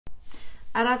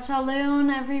Arachaleon,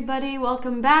 everybody.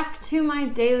 Welcome back to my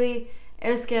daily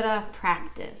Euskera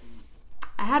practice.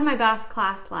 I had my Basque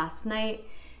class last night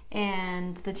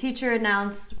and the teacher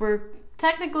announced we're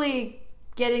technically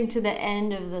getting to the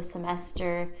end of the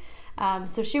semester.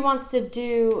 So she wants to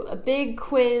do a big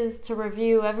quiz to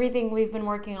review everything we've been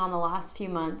working on the last few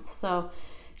months. So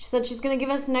she said she's going to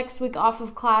give us next week off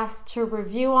of class to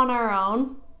review on our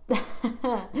own.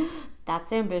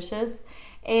 That's ambitious.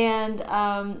 And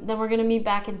then we're going to meet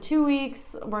back in 2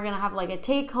 weeks. We're going to have like a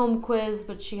take-home quiz,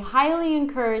 but she highly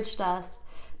encouraged us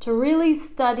to really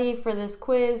study for this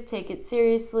quiz, take it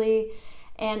seriously,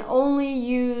 and only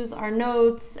use our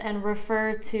notes and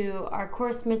refer to our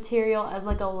course material as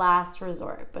like a last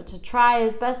resort, but to try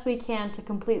as best we can to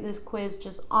complete this quiz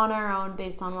just on our own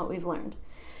based on what we've learned.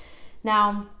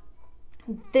 Now,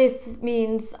 this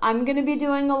means I'm going to be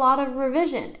doing a lot of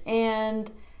revision,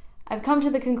 and I've come to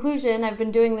the conclusion, I've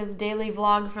been doing this daily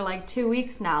vlog for like 2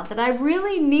 weeks now, that I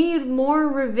really need more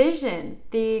revision.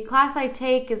 The class I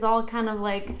take is all kind of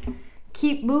like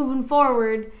keep moving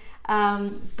forward,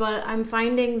 but I'm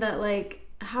finding that like,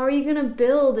 how are you gonna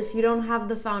build if you don't have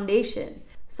the foundation?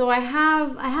 So I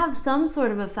have some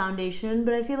sort of a foundation,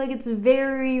 but I feel like it's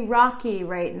very rocky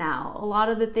right now. A lot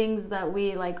of the things that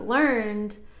we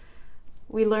learned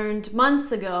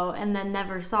months ago and then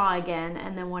never saw again,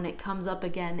 and then when it comes up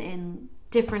again in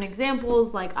different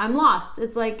examples, like I'm lost.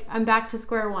 It's like I'm back to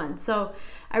square one. So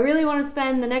I really want to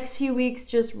spend the next few weeks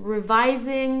just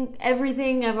revising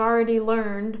everything I've already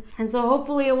learned, and so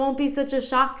hopefully it won't be such a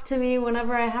shock to me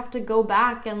whenever I have to go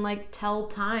back and like tell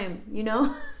time, you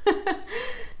know?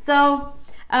 So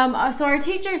our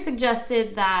teacher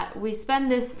suggested that we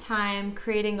spend this time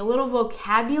creating a little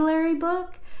vocabulary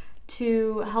book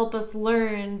to help us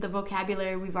learn the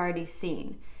vocabulary we've already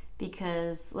seen.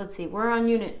 Because, let's see, we're on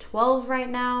unit 12 right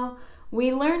now.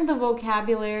 We learned the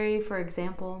vocabulary, for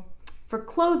example, for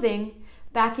clothing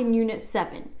back in unit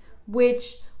 7,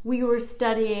 which we were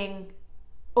studying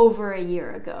over a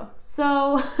year ago.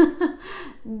 So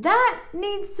that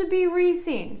needs to be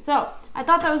re-seen. So I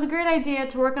thought that was a great idea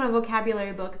to work on a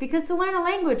vocabulary book, because to learn a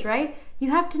language, right,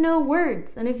 you have to know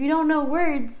words. And if you don't know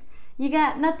words, you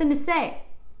got nothing to say.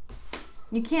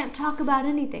 You can't talk about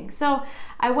anything. So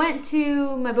I went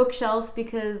to my bookshelf,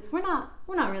 because we're not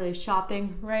really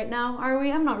shopping right now, are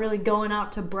we? I'm not really going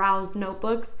out to browse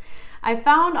notebooks. I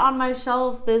found on my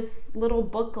shelf this little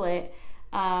booklet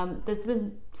that's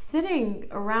been sitting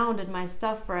around in my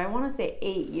stuff for, I want to say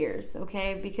 8 years,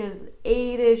 okay? Because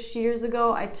 8-ish years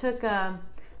ago, I took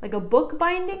like a book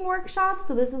binding workshop.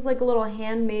 So this is like a little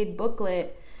handmade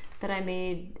booklet that I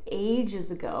made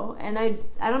ages ago. And I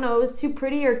don't know, it was too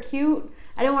pretty or cute.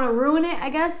 I didn't want to ruin it, I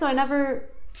guess, so I never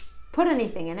put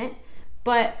anything in it.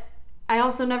 But I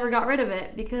also never got rid of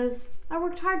it because I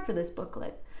worked hard for this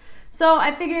booklet. So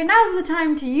I figured now's the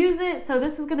time to use it. So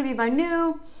this is going to be my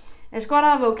new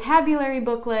Euskara vocabulary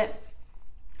booklet.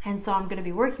 And so I'm going to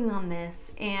be working on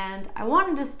this. And I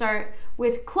wanted to start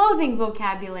with clothing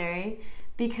vocabulary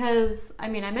because, I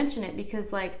mention it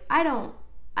because like I don't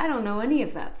know any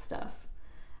of that stuff.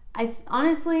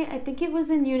 Honestly, I think it was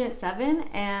in unit 7,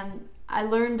 and I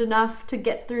learned enough to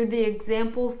get through the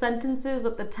example sentences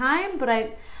at the time, but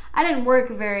I didn't work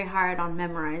very hard on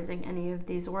memorizing any of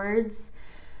these words.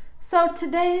 So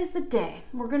today is the day.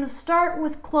 We're going to start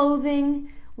with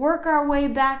clothing, work our way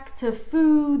back to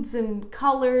foods and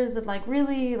colors and like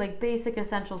really like basic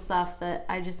essential stuff that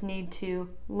I just need to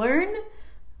learn,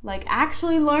 like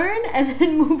actually learn, and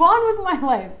then move on with my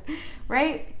life,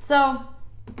 right? So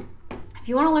if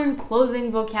you want to learn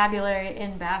clothing vocabulary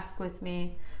in Basque with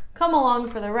me, come along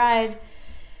for the ride.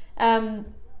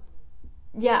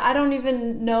 Yeah, I don't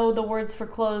even know the words for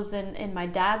clothes in my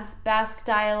dad's Basque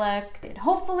dialect.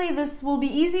 Hopefully this will be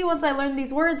easy once I learn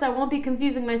these words. I won't be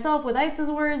confusing myself with Aita's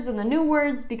words and the new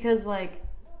words, because like,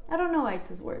 I don't know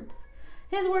Aita's words.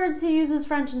 His words, he uses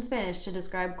French and Spanish to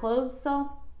describe clothes,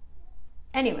 so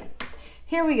anyway,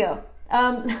 here we go.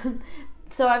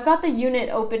 So I've got the unit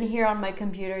open here on my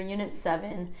computer, unit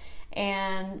 7,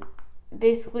 and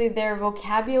basically their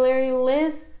vocabulary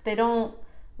lists, they don't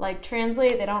like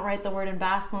translate, they don't write the word in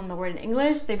Basque and the word in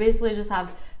English. They basically just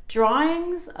have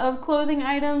drawings of clothing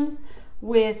items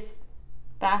with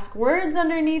Basque words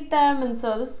underneath them, and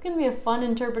so this is going to be a fun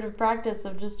interpretive practice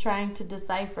of just trying to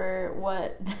decipher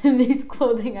what these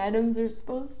clothing items are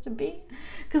supposed to be.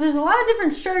 Because there's a lot of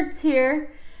different shirts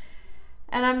here,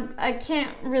 and I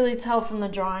can't really tell from the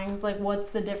drawings like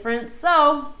what's the difference.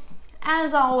 So,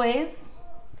 as always,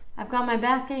 I've got my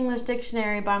Basque English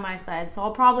dictionary by my side, so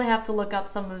I'll probably have to look up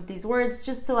some of these words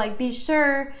just to like be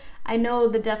sure I know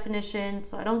the definition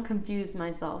so I don't confuse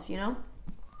myself, you know?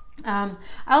 I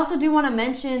also do want to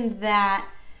mention that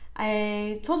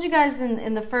I told you guys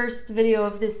in the first video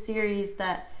of this series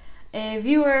that a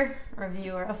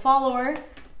follower,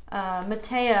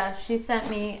 Matea, she sent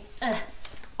me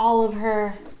all of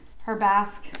her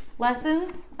Basque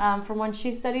lessons from when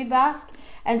she studied Basque.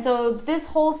 And so this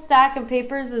whole stack of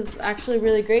papers is actually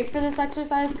really great for this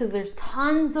exercise because there's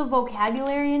tons of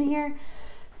vocabulary in here.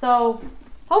 So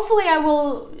hopefully I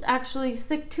will actually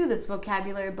stick to this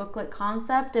vocabulary booklet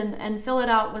concept and fill it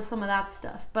out with some of that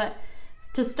stuff. But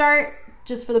to start,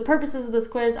 just for the purposes of this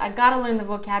quiz, I gotta learn the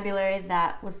vocabulary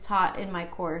that was taught in my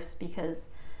course because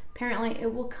apparently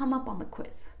it will come up on the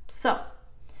quiz. So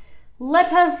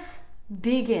let us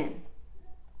begin.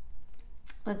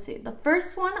 Let's see. The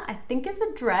first one I think is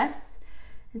a dress.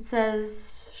 It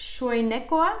says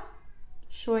shoinekwa,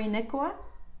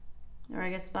 or I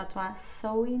guess batwa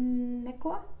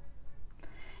soinekwa.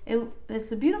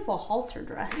 It's a beautiful halter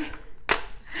dress.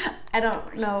 I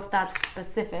don't know if that's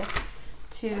specific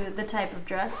to the type of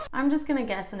dress. I'm just gonna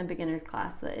guess in a beginner's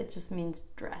class that it just means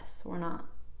dress. We're not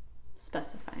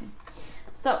specifying.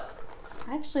 So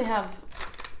I actually have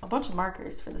a bunch of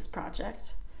markers for this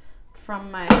project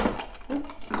from my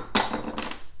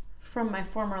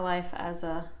former life as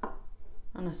an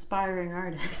aspiring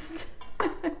artist.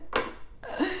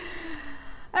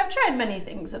 I've tried many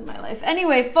things in my life.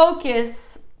 Anyway,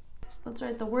 focus. Let's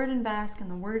write the word in Basque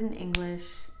and the word in English.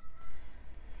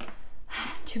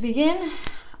 To begin,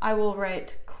 I will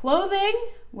write clothing,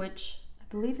 which I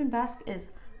believe in Basque is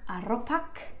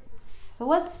arropak. So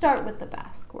let's start with the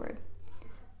Basque word.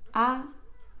 Arropak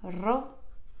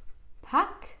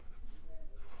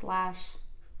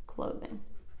 / clothing.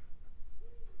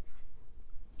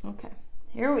 Okay,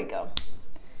 here we go.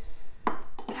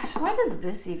 Gosh, why does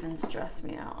this even stress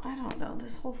me out? I don't know.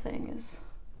 This whole thing is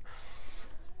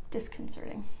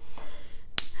disconcerting.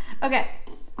 Okay,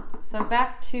 so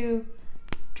back to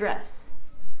dress.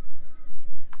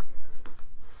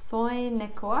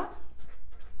 Soinekwa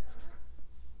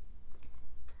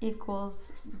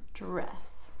equals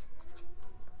dress.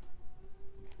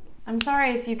 I'm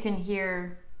sorry if you can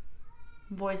hear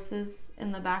voices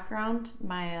in the background.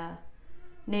 My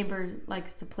neighbor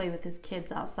likes to play with his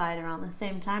kids outside around the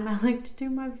same time I like to do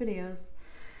my videos.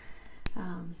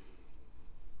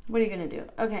 What are you gonna do?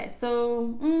 Okay,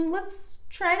 so let's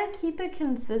try to keep it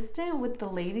consistent with the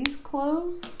ladies'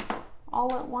 clothes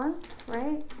all at once,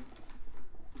 right?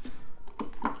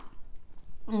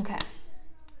 Okay.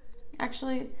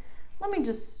 Actually, let me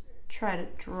just try to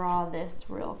draw this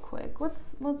real quick.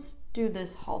 Let's do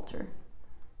this halter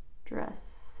dress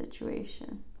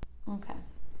situation. Okay,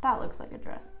 that looks like a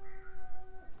dress.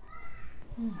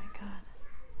 Oh my god.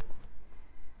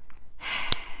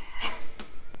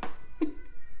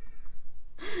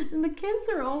 And the kids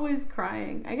are always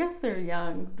crying. I guess they're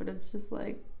young, but it's just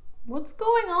like, what's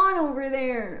going on over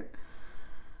there?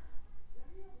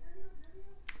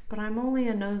 But I'm only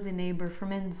a nosy neighbor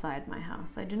from inside my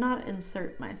house. I do not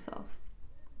insert myself.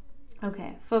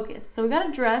 Okay, focus. So we got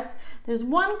a dress. There's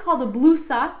one called a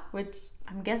blusa, which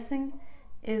I'm guessing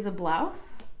is a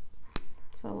blouse.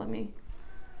 So let me,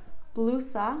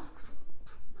 blusa.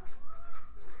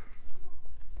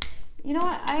 You know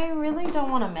what? I really don't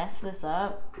want to mess this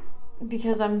up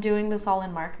because I'm doing this all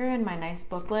in marker in my nice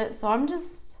booklet. So I'm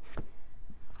just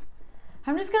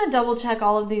going to double check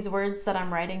all of these words that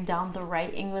I'm writing down the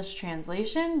right English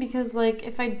translation, because like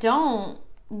if I don't,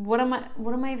 what am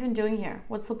I even doing here?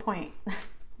 What's the point?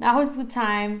 Now is the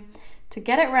time to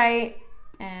get it right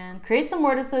and create some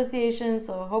word associations,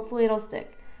 so hopefully it'll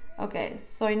stick. Okay,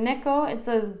 soineko, it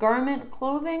says garment,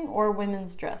 clothing, or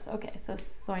women's dress. Okay, so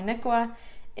soinekwa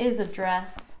is a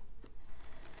dress.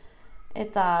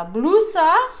 Esta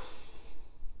blusa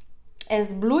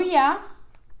es bluja.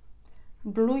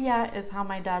 Bluja is how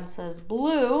my dad says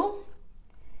blue.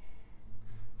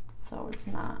 So it's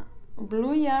not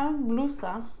bluja,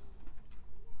 blusa.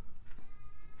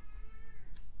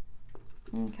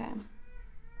 Okay.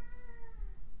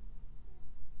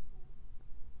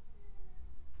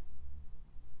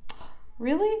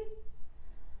 Really?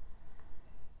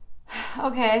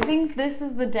 Okay, I think this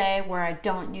is the day where I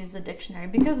don't use the dictionary,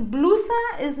 because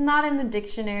blusa is not in the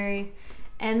dictionary,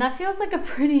 and that feels like a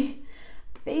pretty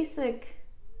basic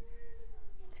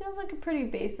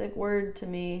word to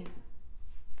me.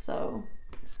 So,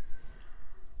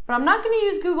 but I'm not going to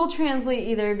use Google Translate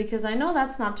either, because I know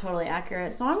that's not totally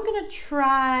accurate. So I'm going to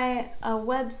try a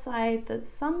website that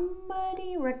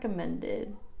somebody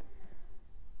recommended.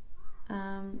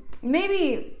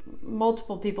 Maybe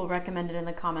multiple people recommended in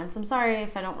the comments. I'm sorry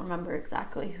if I don't remember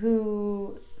exactly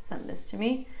who sent this to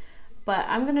me, but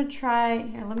I'm going to try,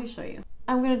 here, let me show you.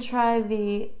 I'm going to try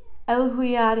the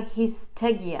Elhuyar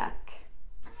histegiak.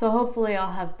 So hopefully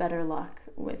I'll have better luck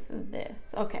with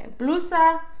this. Okay,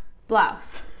 blusa,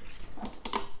 blouse.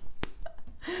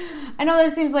 I know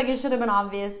this seems like it should have been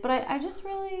obvious, but I just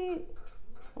really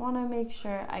want to make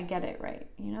sure I get it right,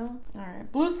 you know? All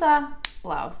right, blusa,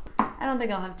 blouse. I don't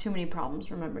think I'll have too many problems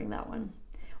remembering that one.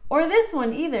 Or this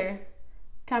one either.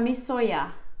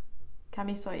 Camisoya.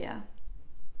 Camisoya.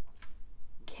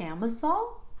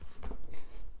 Camisole?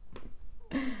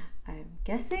 I'm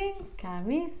guessing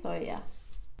camisoya.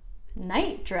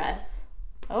 Night dress.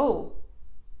 Oh,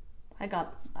 I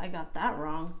got that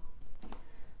wrong.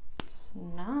 It's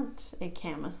not a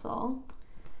camisole.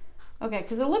 Okay,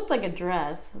 because it looked like a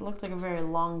dress. It looked like a very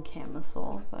long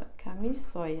camisole, but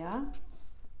camisoya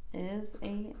is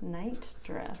a night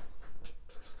dress.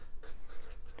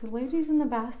 Do ladies in the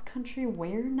Basque country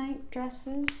wear night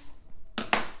dresses?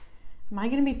 Am I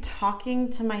going to be talking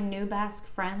to my new Basque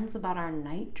friends about our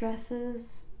night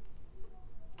dresses?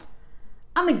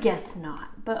 I'm a guess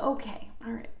not, but okay.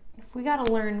 All right. If we got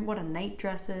to learn what a night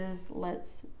dress is,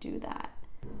 let's do that.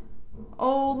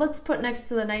 Oh, let's put next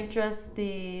to the night dress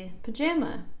the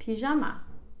pajama. Pajama,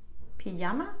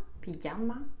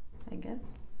 I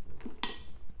guess.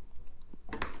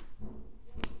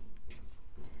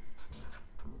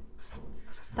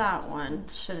 That one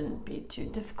shouldn't be too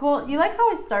difficult. You like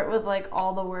how I start with like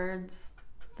all the words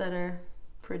that are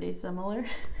pretty similar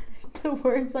to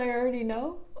words I already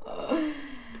know?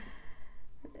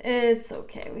 It's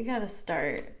okay. We gotta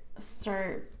start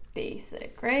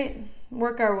basic, right?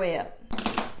 Work our way up.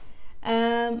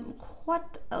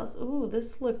 What else? Ooh,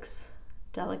 this looks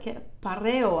delicate.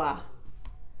 Pareoa.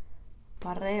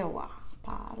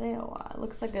 It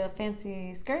looks like a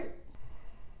fancy skirt.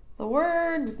 The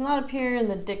word does not appear in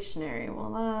the dictionary.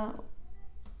 Well,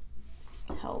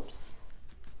 that helps.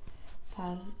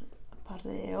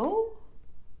 Pareo?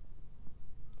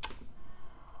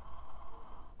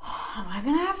 Am I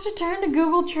gonna have to turn to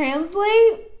Google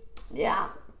Translate? Yeah,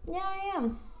 I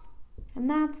am. And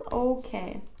that's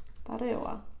okay.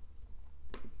 Pareoa.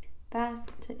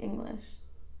 Basque to English.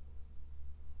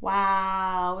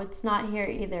 Wow, it's not here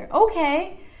either.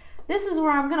 Okay, this is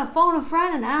where I'm gonna phone a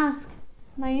friend and ask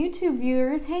my YouTube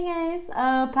viewers, hey guys,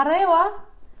 pareoa.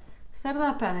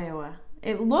 Serra pareoa.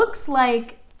 It looks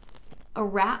like a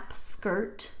wrap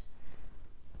skirt.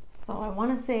 So I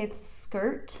want to say it's a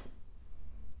skirt.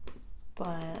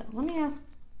 But let me ask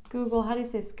Google, how do you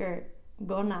say skirt?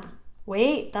 Gona.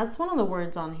 Wait, that's one of the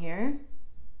words on here.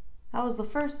 That was the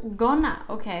first. Gona.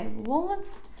 Okay, well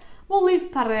we'll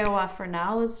leave pareoa for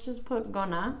now. Let's just put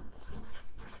gona.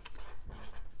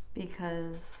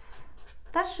 Because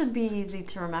that should be easy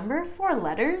to remember. 4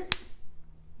 letters.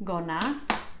 Gona.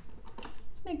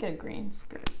 Let's make it a green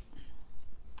skirt.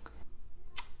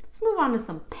 Let's move on to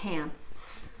some pants.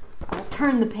 I'll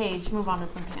turn the page, move on to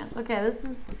some pants. Okay, this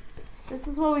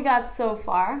is what we got so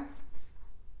far.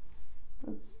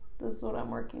 This is what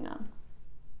I'm working on.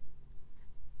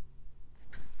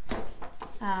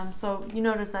 So you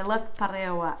notice I left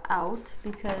pareoa out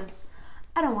because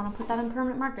I don't want to put that in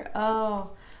permanent marker.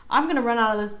 Oh, I'm going to run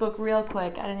out of this book real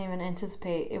quick. I didn't even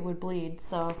anticipate it would bleed,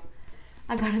 so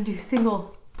I got to do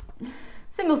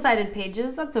single-sided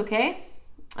pages. That's okay.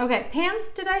 Okay, pants,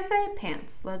 did I say?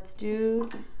 Pants. Let's do,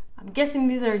 I'm guessing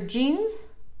these are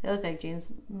jeans. They look like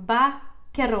jeans.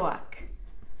 Vaqueroak.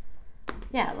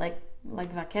 Yeah, like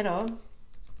vaquero.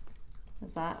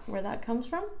 Is that where that comes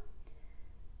from?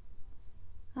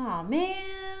 Oh,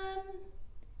 man.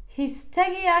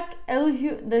 Histegiak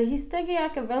the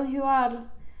histegiak of Elhuar.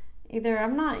 Either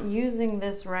I'm not using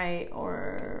this right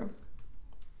or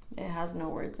it has no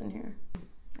words in here.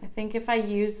 I think if I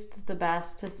used the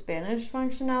Basque to Spanish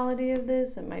functionality of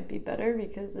this, it might be better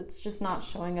because it's just not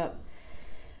showing up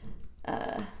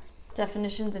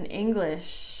definitions in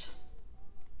English.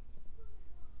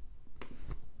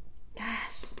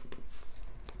 Gosh.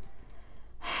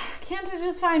 Can't I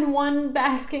just find one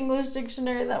Basque English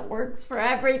dictionary that works for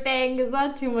everything? Is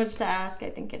that too much to ask? I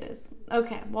think it is.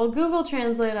 Okay, well, Google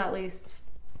Translate, at least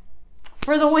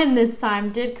for the win this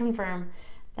time, did confirm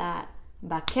that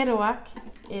vaqueroak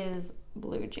is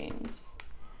blue jeans.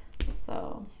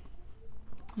 So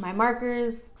my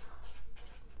markers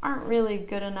aren't really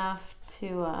good enough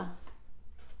to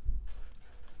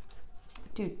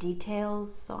do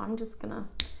details, so I'm just gonna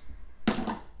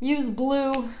use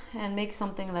blue and make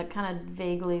something that kind of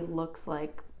vaguely looks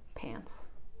like pants.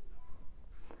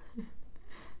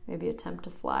 Maybe attempt to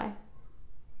fly.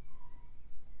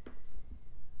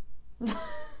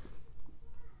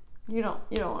 You don't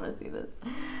want to see this.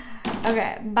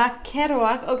 Okay,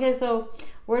 vaqueroak. Okay, so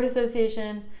word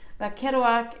association.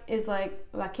 Vaqueroak is like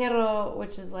vaquero,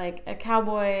 which is like a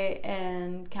cowboy,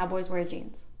 and cowboys wear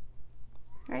jeans.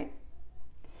 Right?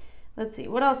 Let's see.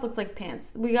 What else looks like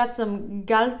pants? We got some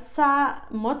galtza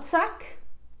motzak.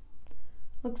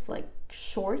 Looks like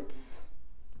shorts.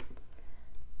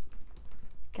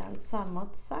 Galtza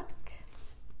motzak.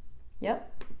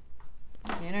 Yep.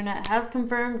 The internet has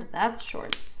confirmed that's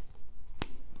shorts.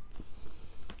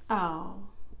 Oh.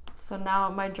 So now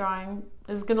my drawing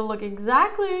is going to look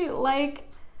exactly like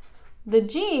the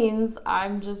jeans.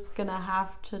 I'm just going to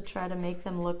have to try to make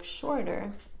them look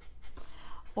shorter.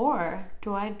 Or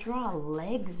do I draw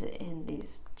legs in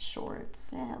these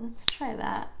shorts? Yeah, let's try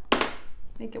that.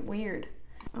 Make it weird.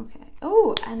 Okay.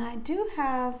 Oh, and I do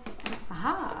have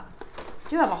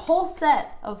a whole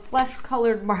set of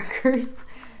flesh-colored markers.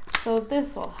 So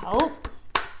this will help.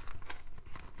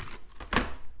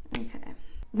 Okay.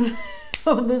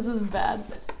 Oh, this is bad.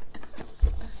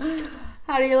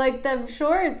 How do you like them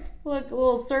shorts? Look,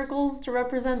 little circles to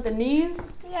represent the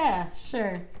knees? Yeah,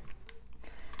 sure.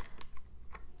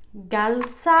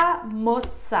 Galtza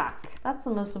motzak. That's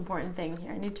the most important thing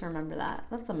here. I need to remember that.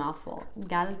 That's a mouthful.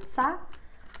 Galtza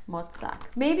motzak.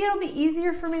 Maybe it'll be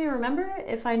easier for me to remember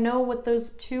if I know what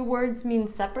those two words mean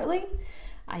separately.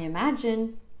 I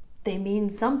imagine they mean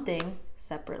something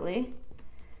separately.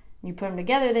 You put them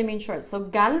together, they mean shorts. So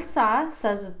galtza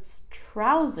says it's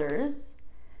trousers.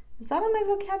 Is that on my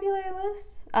vocabulary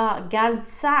list?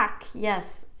 Galtsak,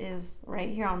 yes, is right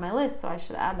here on my list, so I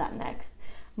should add that next.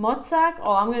 Motzak,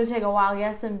 oh, I'm going to take a wild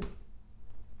guess and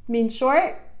mean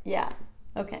short? Yeah,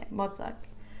 okay, motzak.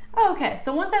 Okay,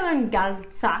 so once I learned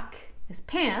galtsak is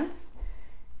pants,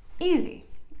 easy.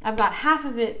 I've got half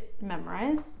of it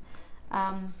memorized.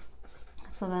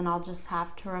 So then I'll just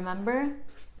have to remember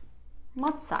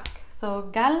motzak.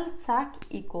 So galtsak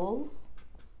equals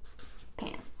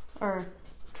pants or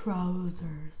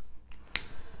trousers.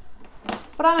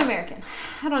 But I'm American.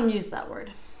 I don't use that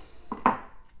word.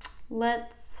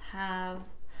 Let's have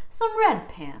some red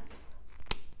pants.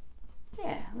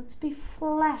 Yeah, let's be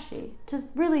flashy to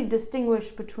really distinguish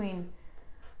between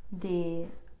the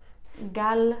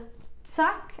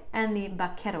galtsak and the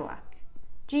vaqueroak.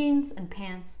 Jeans and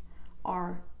pants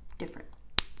are different.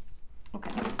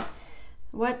 Okay.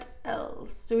 What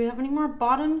else? Do we have any more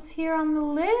bottoms here on the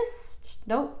list?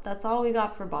 Nope, that's all we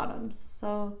got for bottoms.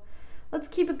 So let's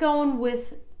keep it going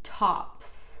with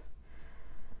tops.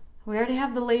 We already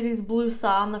have the ladies' blusa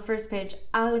on the first page.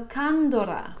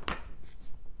 Alcandora.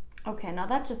 Okay, now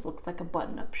that just looks like a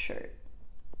button-up shirt.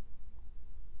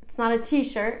 It's not a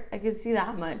t-shirt, I can see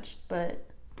that much, but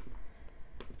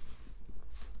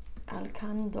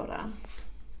Alcandora.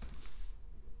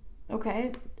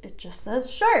 Okay, it just says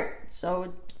shirt,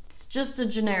 so it's just a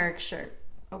generic shirt,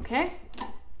 okay?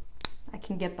 I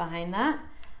can get behind that.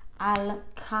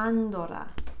 Alcandora.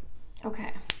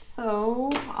 Okay,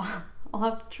 so I'll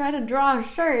have to try to draw a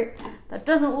shirt that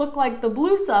doesn't look like the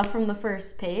blusa from the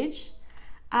first page.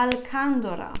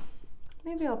 Alcandora.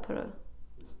 Maybe I'll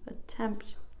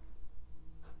attempt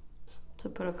to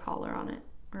put a collar on it.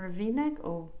 Or a v-neck?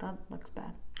 Oh, that looks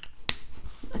bad.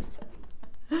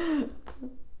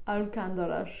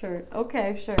 Alcandora shirt.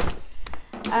 Okay, sure.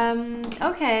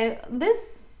 Okay,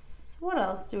 what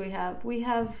else do we have? We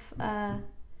have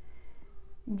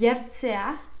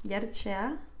Yertsea.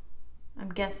 I'm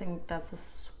guessing that's a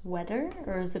sweater,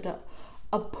 or is it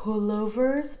a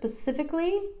pullover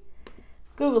specifically?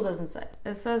 Google doesn't say.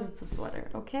 It says it's a sweater.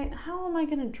 Okay, how am I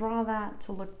going to draw that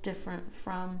to look different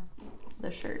from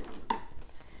the shirt?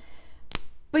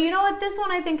 But you know what? This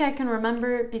one I think I can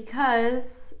remember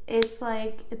because it's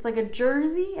like a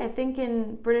jersey. I think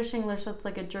in British English that's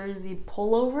like a jersey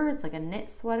pullover. It's like a knit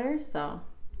sweater. So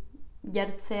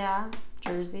Yertsea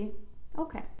jersey.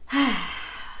 Okay.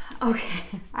 Okay.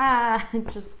 I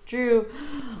just drew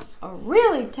a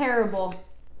really terrible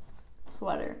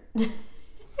sweater.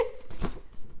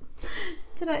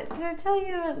 Did I tell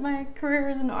you that my career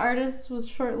as an artist was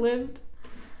short-lived?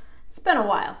 It's been a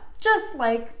while. Just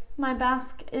like my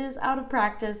Basque is out of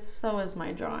practice, so is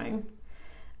my drawing.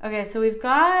 Okay, so we've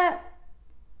got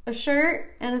a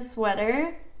shirt and a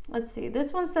sweater. Let's see.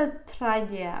 This one says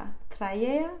trajea.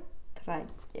 Trajea?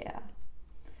 Trajea.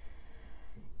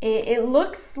 It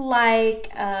looks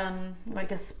like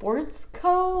a sports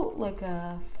coat, like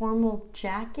a formal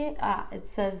jacket. It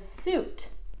says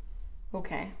suit.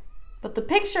 Okay. But the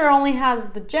picture only has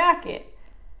the jacket.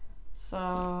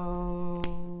 So,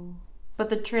 but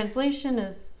the translation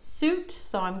is suit,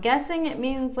 so I'm guessing it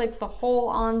means like the whole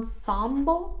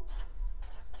ensemble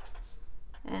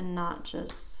and not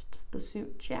just the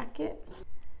suit jacket.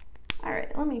 All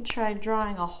right, let me try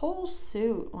drawing a whole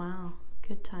suit. Wow,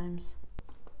 good times.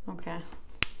 Okay.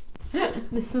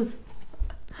 This is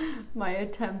my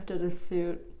attempt at a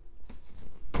suit.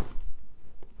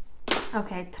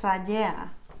 Okay, tragear.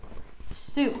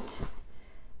 Suit.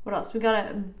 What else? We got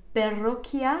a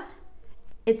berroquia.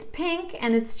 It's pink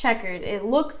and it's checkered. It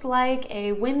looks like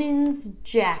a women's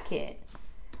jacket.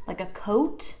 Like a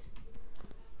coat.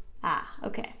 Ah,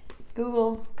 okay.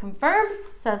 Google confirms,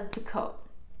 says it's a coat.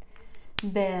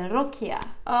 Berroquia.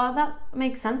 That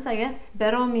makes sense, I guess.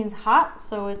 Berro means hot,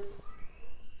 so it's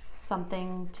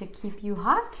something to keep you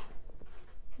hot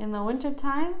in the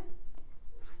wintertime.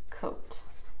 Coat.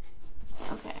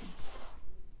 Okay.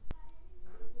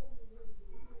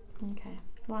 Okay.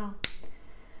 Wow.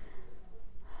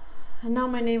 And now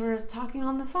my neighbor is talking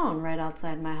on the phone right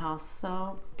outside my house,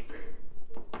 so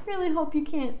I really hope you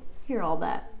can't hear all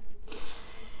that.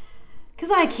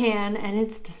 Because I can, and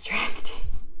it's distracting.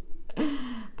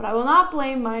 But I will not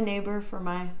blame my neighbor for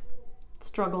my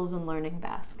struggles in learning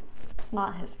Basque. It's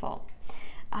not his fault.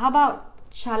 How about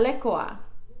chalecoa?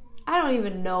 I don't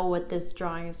even know what this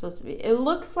drawing is supposed to be. It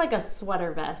looks like a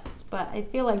sweater vest, but I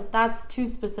feel like that's too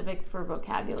specific for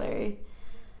vocabulary.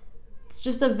 It's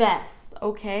just a vest,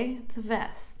 okay? It's a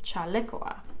vest.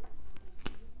 Chalecoa.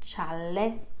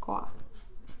 Chalecoa.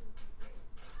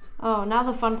 Oh, now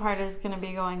the fun part is going to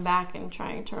be going back and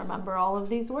trying to remember all of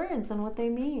these words and what they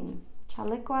mean.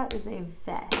 Chalecoa is a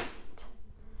vest.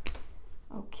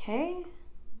 Okay.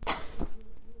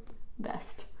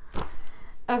 Vest.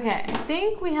 Okay, I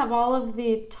think we have all of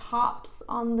the tops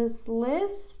on this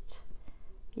list.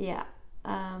 Yeah.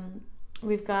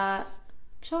 We've got...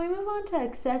 Shall we move on to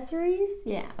accessories?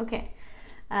 Yeah, okay.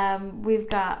 We've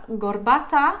got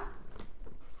gorbata,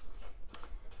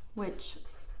 which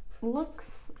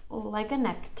looks like a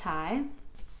necktie.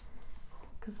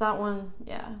 Because that one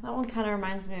kind of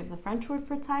reminds me of the French word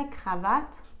for tie,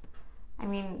 cravate. I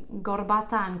mean,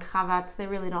 gorbata and cravate, they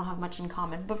really don't have much in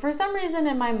common. But for some reason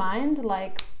in my mind,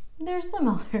 like, they're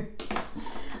similar.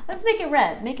 Let's make it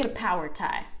red. Make it a power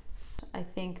tie. I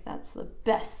think that's the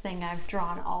best thing I've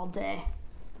drawn all day.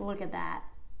 Look at that.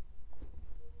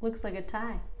 Looks like a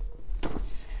tie.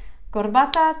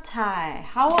 Gorbata tie.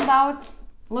 How about,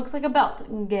 looks like a belt.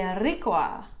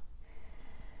 Gerrikoa.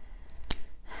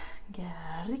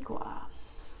 Gerrikoa.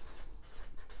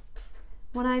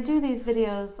 When I do these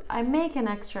videos, I make an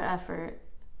extra effort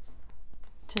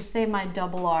to say my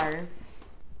double R's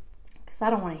because I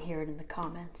don't want to hear it in the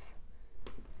comments.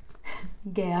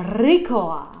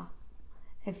 Gerrikoa.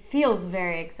 It feels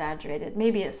very exaggerated.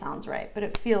 Maybe it sounds right, but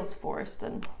it feels forced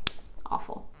and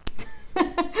awful.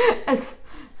 As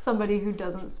somebody who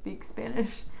doesn't speak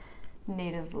Spanish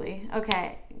natively.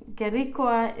 Okay,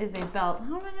 Gerrikoa is a belt.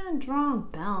 How am I going to draw a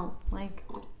belt? Like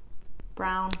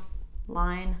brown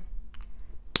line.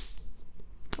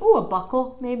 Oh, a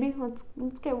buckle, maybe.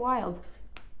 Let's get wild.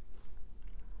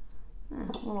 A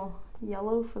little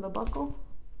yellow for the buckle.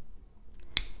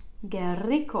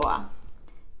 Gerrikoa.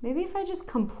 Maybe if I just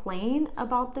complain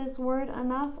about this word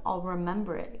enough, I'll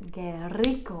remember it.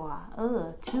 Gerrikoa.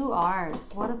 Ugh, 2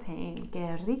 R's. What a pain.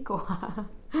 Gerrikoa.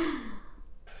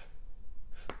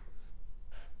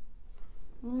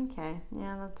 Okay,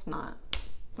 yeah, that's not.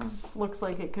 This looks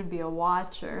like it could be a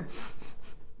watch or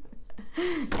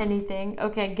anything.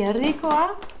 Okay,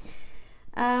 Gerrikoa.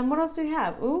 What else do we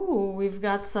have? Ooh, we've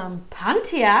got some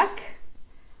pantiak.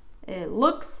 It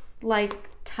looks like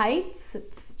tights.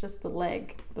 It's just a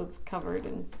leg that's covered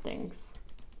in things.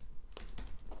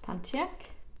 Pantiak.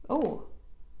 Oh,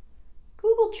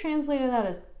 Google translated that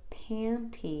as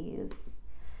panties,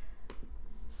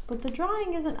 but the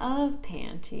drawing isn't of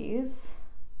panties.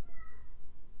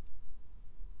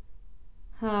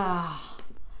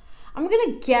 I'm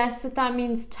gonna guess that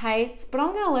means tights, but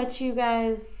I'm gonna let you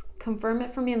guys confirm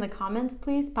it for me in the comments,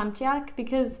 please. Pantiak,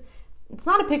 because it's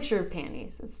not a picture of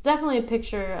panties. It's definitely a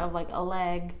picture of like a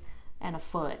leg and a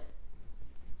foot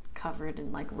covered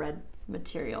in like red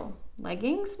material.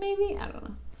 Leggings, maybe? I don't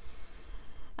know.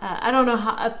 I don't know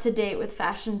how up to date with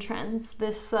fashion trends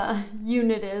this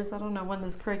unit is. I don't know when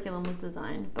this curriculum was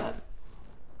designed, but...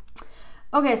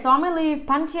 Okay, so I'm gonna leave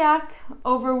pantiak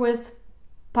over with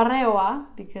pareoa,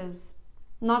 because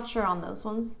not sure on those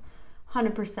ones,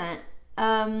 100%.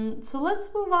 So let's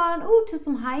move on to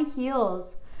some high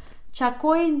heels.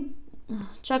 Chakoidun.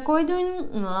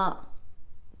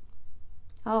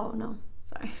 Oh no,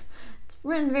 sorry. It's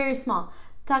written very small.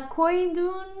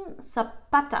 Takoidun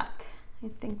sapatak. I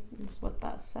think that's what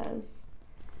that says.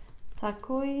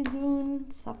 Takoidun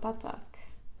sapatak.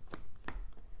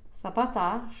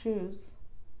 Sapata, shoes.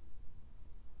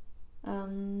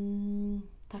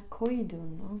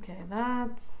 Takoidun. Okay,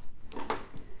 that's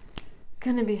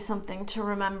gonna be something to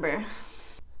remember.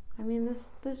 I mean,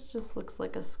 this just looks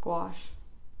like a squash.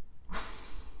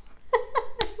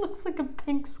 It looks like a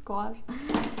pink squash.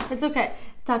 It's okay.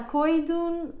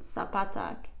 Takoidun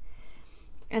sapatak.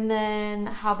 And then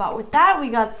how about with that? We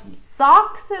got some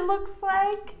socks, it looks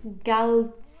like.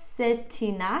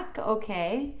 Galtsetinak.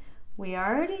 Okay. We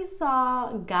already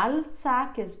saw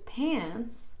galtsak is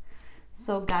pants.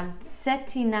 So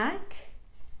galtsetinak.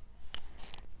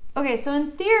 Okay, so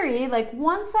in theory, like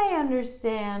once I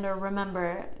understand or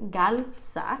remember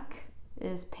galtsak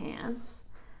is pants,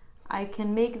 I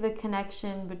can make the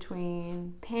connection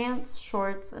between pants,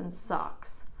 shorts, and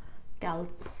socks.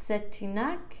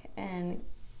 Galtsetinak and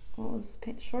what was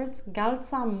shorts?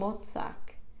 Galtsa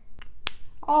motsak.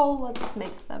 Oh, let's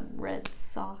make them red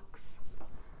socks.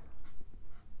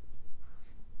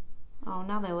 Oh,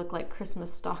 now they look like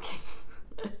Christmas stockings.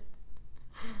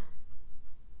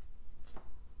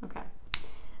 Okay.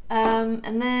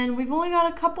 And then we've only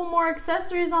got a couple more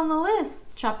accessories on the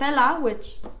list. Chapela,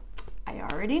 which I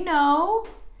already know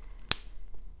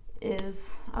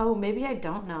is... Oh, maybe I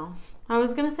don't know. I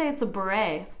was going to say it's a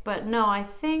beret, but no, I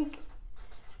think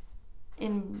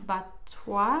in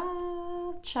Batois,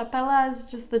 chapela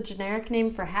is just the generic name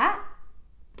for hat?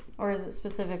 Or is it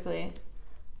specifically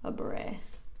a beret?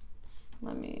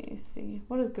 Let me see.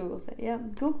 What does Google say? Yeah,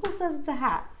 Google says it's a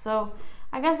hat. So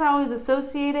I guess I always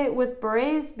associate it with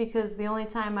berets because the only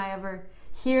time I ever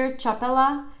hear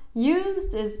chapela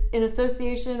used is in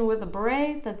association with a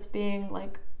beret that's being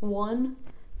like won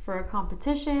for a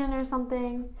competition or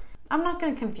something. I'm not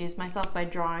going to confuse myself by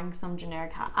drawing some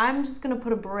generic hat. I'm just going to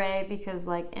put a beret because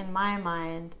like in my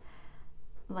mind,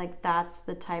 like that's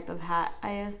the type of hat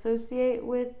I associate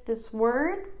with this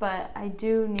word, but I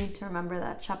do need to remember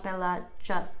that chapela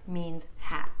just means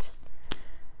hat,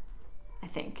 I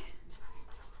think.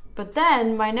 But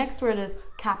then my next word is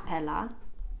capella,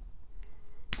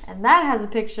 and that has a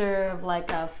picture of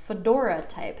like a fedora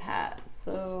type hat.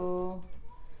 So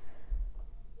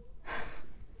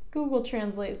Google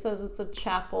Translate says it's a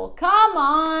chapel. Come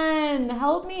on,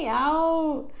 help me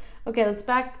out. Okay, let's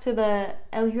back to the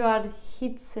Elhuad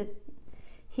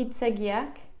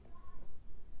Hitsegiak.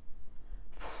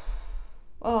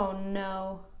 Oh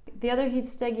no. The other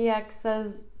Hitsegiak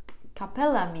says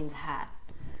capella means hat.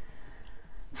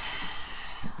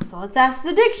 So let's ask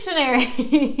the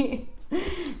dictionary.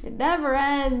 It never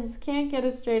ends. Can't get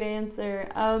a straight answer.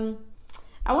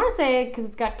 I want to say, because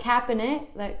it's got cap in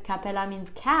it, that capella means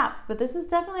cap, but this is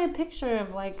definitely a picture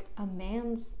of like a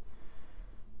man's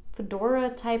fedora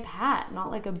type hat,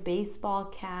 not like a baseball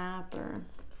cap or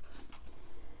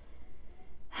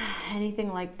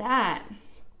anything like that.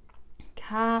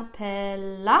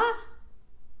 Capella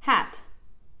hat.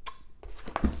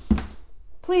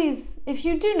 Please, if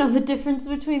you do know the difference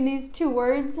between these two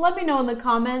words, let me know in the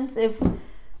comments if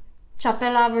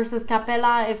chapela versus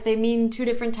capella, if they mean two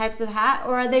different types of hat,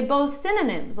 or are they both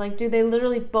synonyms? Like, do they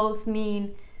literally both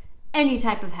mean any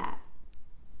type of hat?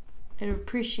 I'd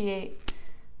appreciate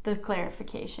the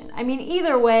clarification. I mean,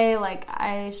 either way, like,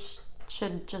 I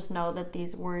should just know that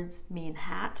these words mean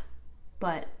hat,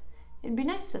 but it'd be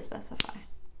nice to specify.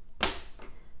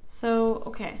 So,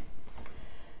 okay.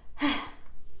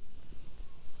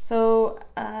 So,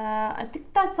 I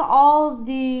think that's all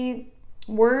the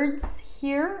words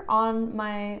here on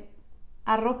my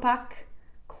Arropak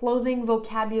clothing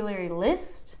vocabulary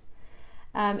list.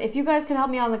 If you guys could help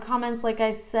me out in the comments, like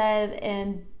I said,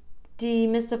 and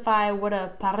demystify what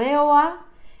a pareoa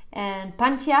and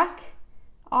pantiak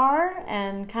are,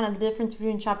 and kind of the difference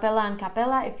between chapela and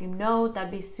capella. If you know,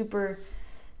 that'd be super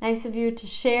nice of you to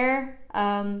share.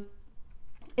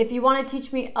 If you want to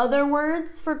teach me other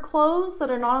words for clothes that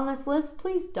are not on this list,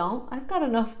 please don't. I've got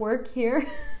enough work here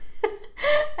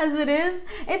as it is.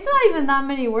 It's not even that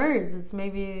many words. It's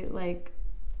maybe like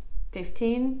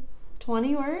 15,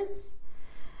 20 words.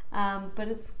 But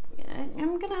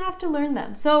I'm going to have to learn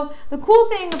them. So the cool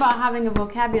thing about having a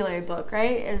vocabulary book,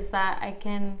 right, is that I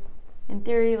can, in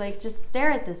theory, like just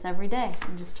stare at this every day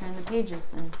and just turn the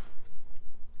pages and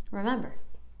remember.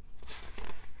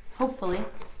 Hopefully,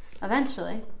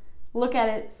 eventually, look at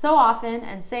it so often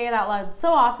and say it out loud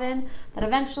so often that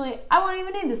eventually I won't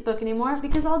even need this book anymore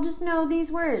because I'll just know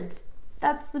these words.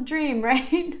 That's the dream,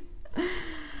 right?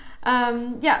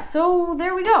 Yeah, so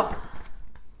there we go.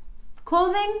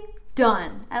 Clothing,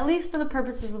 done. At least for the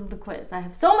purposes of the quiz. I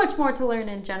have so much more to learn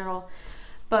in general,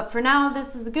 but for now,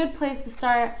 this is a good place to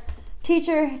start.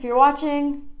 Teacher, if you're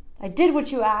watching, I did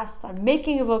what you asked. I'm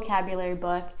making a vocabulary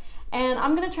book. And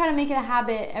I'm going to try to make it a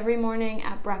habit every morning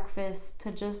at breakfast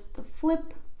to just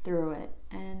flip through it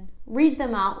and read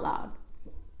them out loud.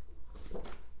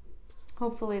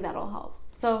 Hopefully that'll help.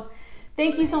 So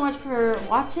Thank you so much for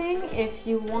watching. If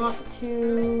you want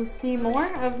to see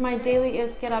more of my daily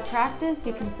Euskera practice,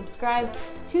 you can subscribe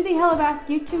to the Basque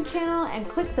YouTube channel and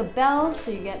click the bell so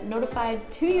you get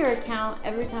notified to your account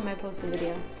every time I post a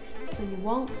video, so you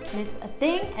won't miss a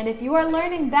thing. And if you are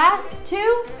learning Basque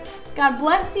too, God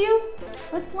bless you.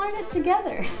 Let's learn it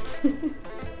together.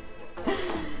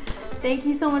 Thank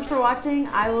you so much for watching.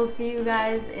 I will see you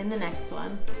guys in the next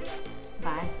one.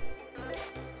 Bye.